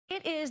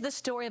It is the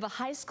story of a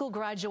high school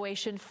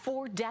graduation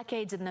 4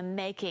 decades in the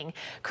making.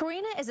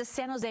 Corina is a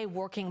San Jose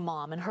working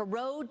mom, and her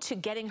road to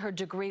getting her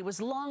degree was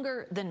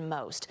longer than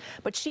most.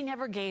 But she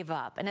never gave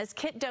up. And as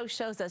Kit Doe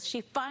shows us, she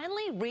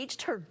finally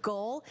reached her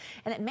goal,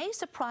 and it may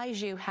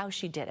surprise you how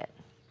she did it.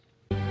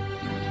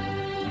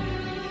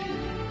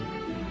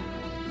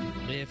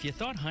 If you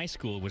thought high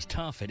school was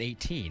tough at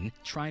 18,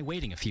 try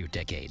waiting a few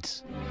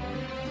decades.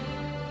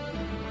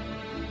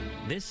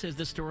 This is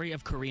the story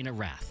of Corina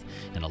Rath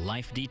in a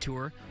life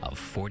detour of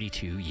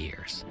 42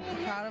 years.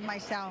 I'm proud of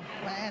myself,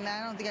 and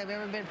I don't think I've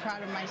ever been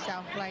proud of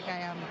myself like I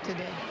am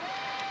today.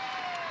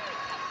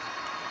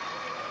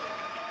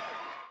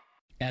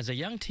 As a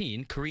young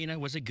teen, Corina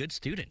was a good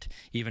student,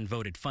 even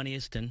voted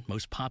funniest and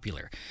most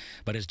popular.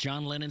 But as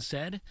John Lennon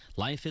said,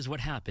 life is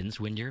what happens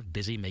when you're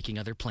busy making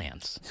other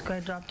plans. I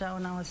dropped out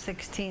when I was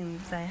 16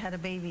 because I had a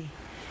baby.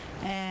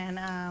 And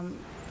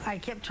I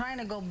kept trying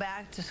to go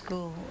back to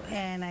school,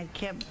 and I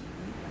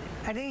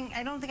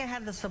don't think I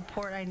had the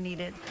support I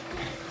needed.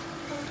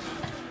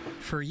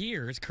 For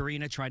years,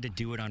 Corina tried to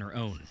do it on her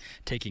own,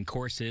 taking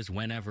courses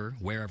whenever,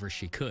 wherever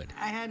she could.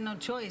 I had no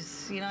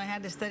choice. You know, I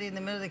had to study in the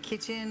middle of the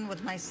kitchen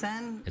with my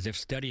son. As if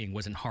studying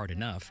wasn't hard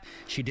enough,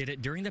 she did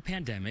it during the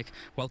pandemic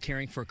while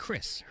caring for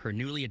Chris, her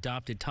newly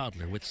adopted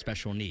toddler with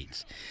special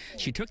needs.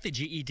 She took the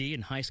GED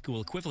and high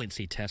school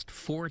equivalency test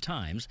 4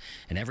 times,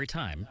 and every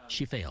time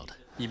she failed.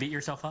 You beat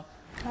yourself up?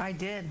 I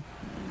did.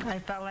 I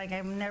felt like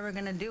I'm never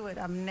going to do it.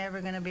 I'm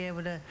never going to be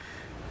able to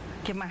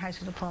get my high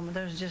school diploma.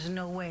 There's just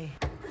no way.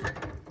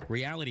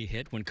 Reality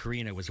hit when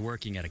Corina was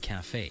working at a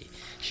cafe.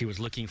 She was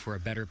looking for a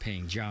better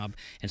paying job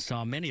and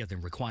saw many of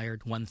them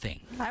required one thing.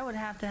 I would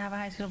have to have a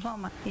high school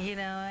diploma. You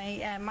know,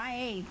 at my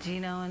age, you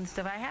know, and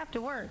stuff, I have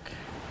to work.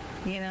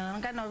 You know, I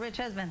don't got no rich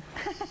husband.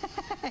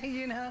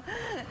 You know.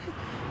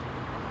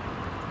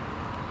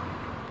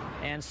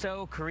 And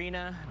so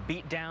Corina,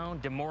 beat down,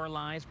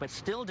 demoralized, but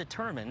still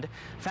determined,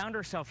 found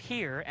herself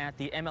here at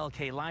the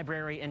MLK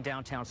Library in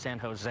downtown San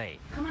Jose.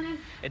 Come on in.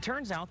 It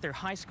turns out their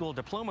high school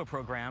diploma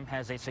program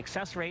has a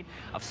success rate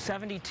of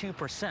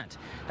 72%.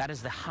 That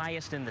is the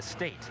highest in the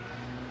state.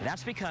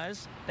 That's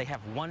because they have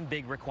one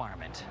big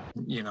requirement.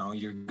 You know,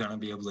 you're going to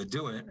be able to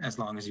do it as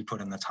long as you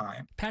put in the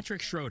time.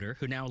 Patrick Schroeder,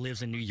 who now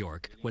lives in New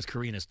York, was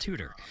Corina's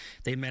tutor.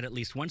 They met at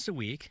least once a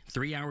week,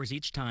 3 hours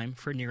each time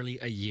for nearly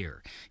a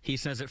year. He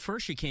says at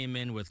first she came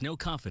in with no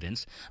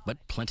confidence, but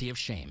plenty of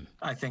shame.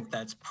 I think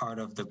that's part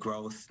of the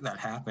growth that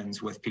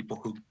happens with people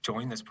who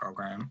join this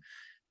program,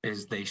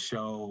 is they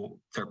show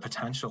their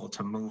potential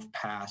to move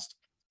past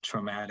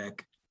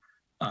traumatic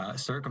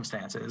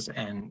circumstances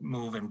and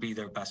move and be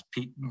the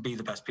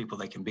best people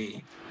they can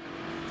be.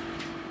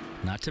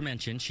 Not to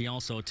mention, she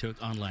also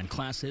took online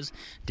classes,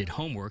 did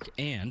homework,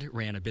 and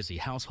ran a busy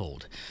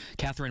household.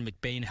 Catherine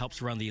McBain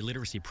helps run the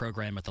literacy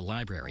program at the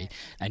library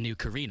and knew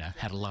Corina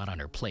had a lot on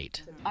her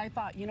plate. I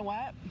thought, you know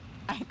what?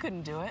 I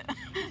couldn't do it.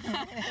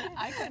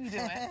 I couldn't do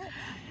it.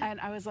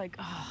 And I was like,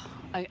 oh,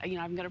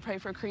 I'm going to pray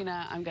for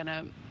Corina. I'm going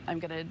to,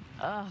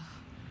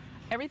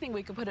 everything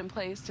we could put in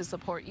place to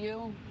support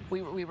you,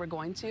 we were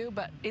going to,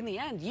 but in the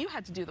end, you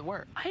had to do the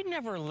work. I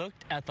never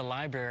looked at the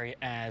library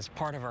as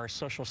part of our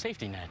social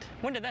safety net.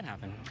 When did that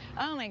happen?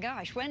 Oh my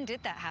gosh, when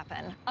did that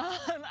happen?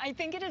 I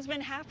think it has been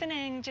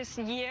happening just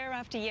year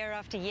after year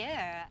after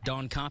year.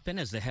 Dawn Coppin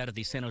is the head of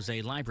the San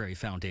Jose Library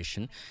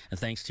Foundation, and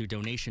thanks to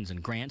donations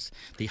and grants,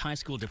 the high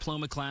school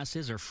diploma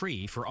classes are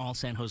free for all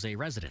San Jose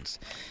residents.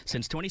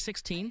 Since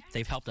 2016,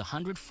 they've helped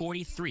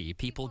 143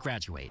 people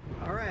graduate.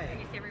 All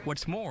right.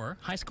 What's more,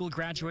 high school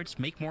graduates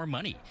make more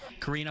money.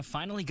 Corina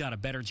finally got a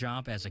better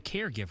job as a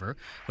caregiver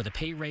with a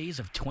pay raise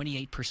of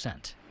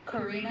 28%.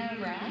 Corina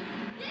Rath.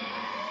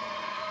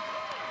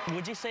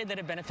 Would you say that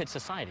it benefits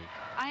society?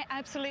 I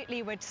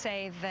absolutely would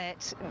say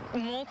that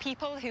more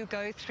people who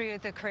go through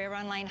the Career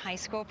Online High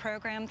School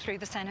program through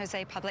the San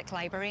Jose Public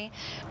Library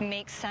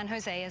makes San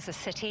Jose as a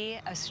city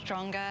a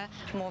stronger,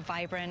 more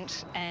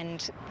vibrant,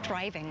 and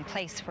thriving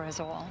place for us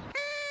all.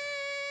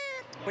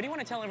 What do you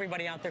want to tell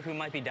everybody out there who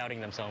might be doubting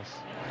themselves?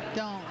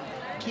 Don't.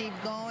 Keep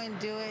going,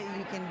 do it,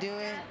 you can do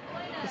it.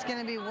 It's going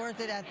to be worth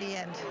it at the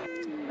end.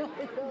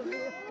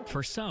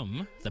 For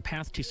some, the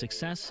path to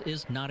success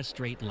is not a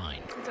straight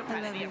line. It's a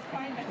part of your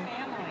private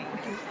family.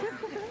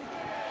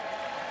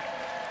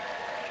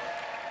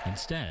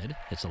 Instead,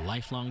 it's a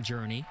lifelong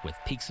journey with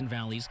peaks and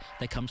valleys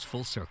that comes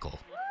full circle.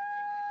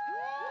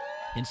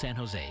 In San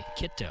Jose,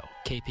 Kit Doe,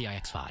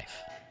 KPIX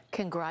 5.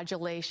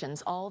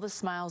 Congratulations, all the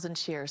smiles and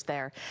cheers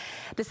there.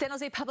 The San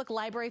Jose Public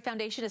Library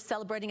Foundation is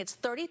celebrating its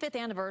 35th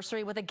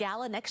anniversary with a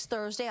gala next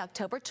Thursday,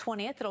 October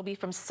 20th. It'll be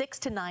from 6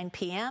 to 9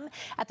 p.m.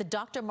 at the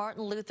Dr.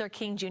 Martin Luther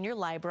King Jr.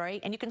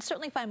 Library, and you can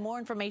certainly find more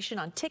information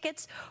on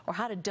tickets or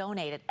how to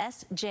donate at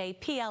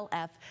sjplf.org.